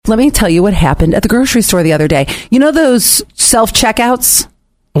let me tell you what happened at the grocery store the other day. You know those self-checkouts?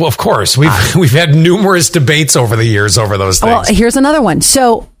 Well, of course. We've had numerous debates over the years over those things. Well, here's another one.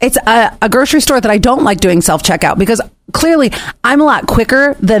 So it's a grocery store that I don't like doing self-checkout because clearly I'm a lot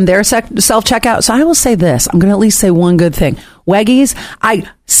quicker than their self-checkout. So I will say this. I'm going to at least say one good thing. Weggies, I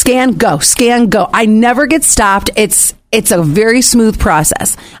scan, go. I never get stopped. It's a very smooth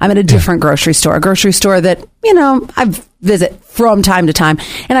process. I'm at a different grocery store that, I visit from time to time.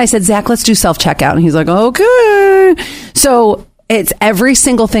 And I said, Zach, let's do self-checkout. And he's like, okay. So it's every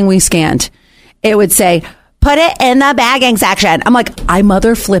single thing we scanned. It would say, put it in the bagging section. I'm like, I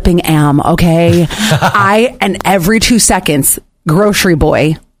mother flipping am, okay? And every 2 seconds, grocery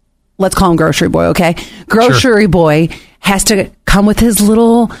boy, let's call him grocery boy, okay? Grocery boy has to come with his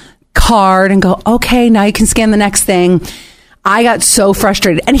little card and go, okay, now you can scan the next thing. I got so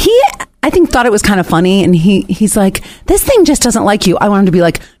frustrated. And he, I think, thought it was kind of funny. And he's like, this thing just doesn't like you. I want him to be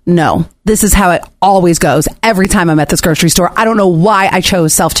like, no, this is how it always goes every time I'm at this grocery store. I don't know why I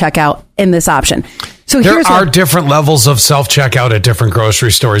chose self-checkout in this option. So there are different levels of self-checkout at different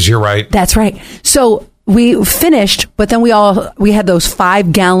grocery stores. You're right. That's right. So we finished, but then we had those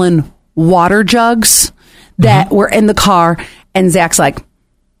 5-gallon water jugs that were in the car. And Zach's like,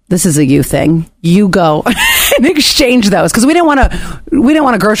 this is a you thing. You go and exchange those. Cause we didn't want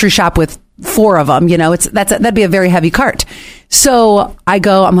to grocery shop with 4 of them. That'd be a very heavy cart. So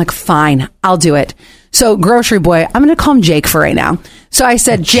I'm like, fine, I'll do it. So grocery boy, I'm going to call him Jake for right now. So I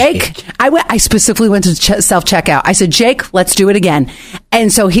said, Jake, I specifically went to self-checkout. I said, Jake, let's do it again.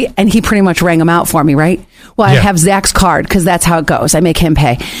 And so he pretty much rang him out for me, right? Well, I have Zach's card because that's how it goes. I make him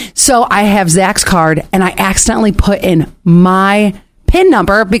pay. So I have Zach's card and I accidentally put in my PIN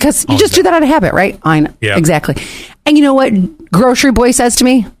number because you just do that out of habit, right? I know. Yeah. Exactly. And you know what grocery boy says to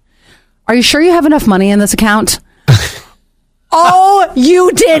me? Are you sure you have enough money in this account? Oh,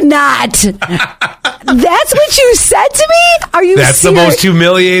 you did not. That's what you said to me? Are you That's serious? The most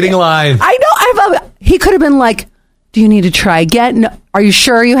humiliating line. I know. He could have been like, do you need to try again? No, are you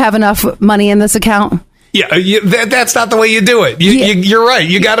sure you have enough money in this account? Yeah, that's not the way you do it. You're right.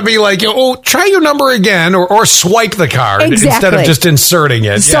 You got to be like, try your number again or swipe the card instead of just inserting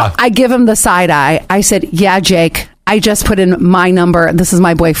it. So I give him the side eye. I said, yeah, Jake, I just put in my number. This is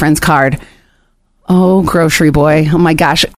my boyfriend's card. Oh, grocery boy. Oh, my gosh.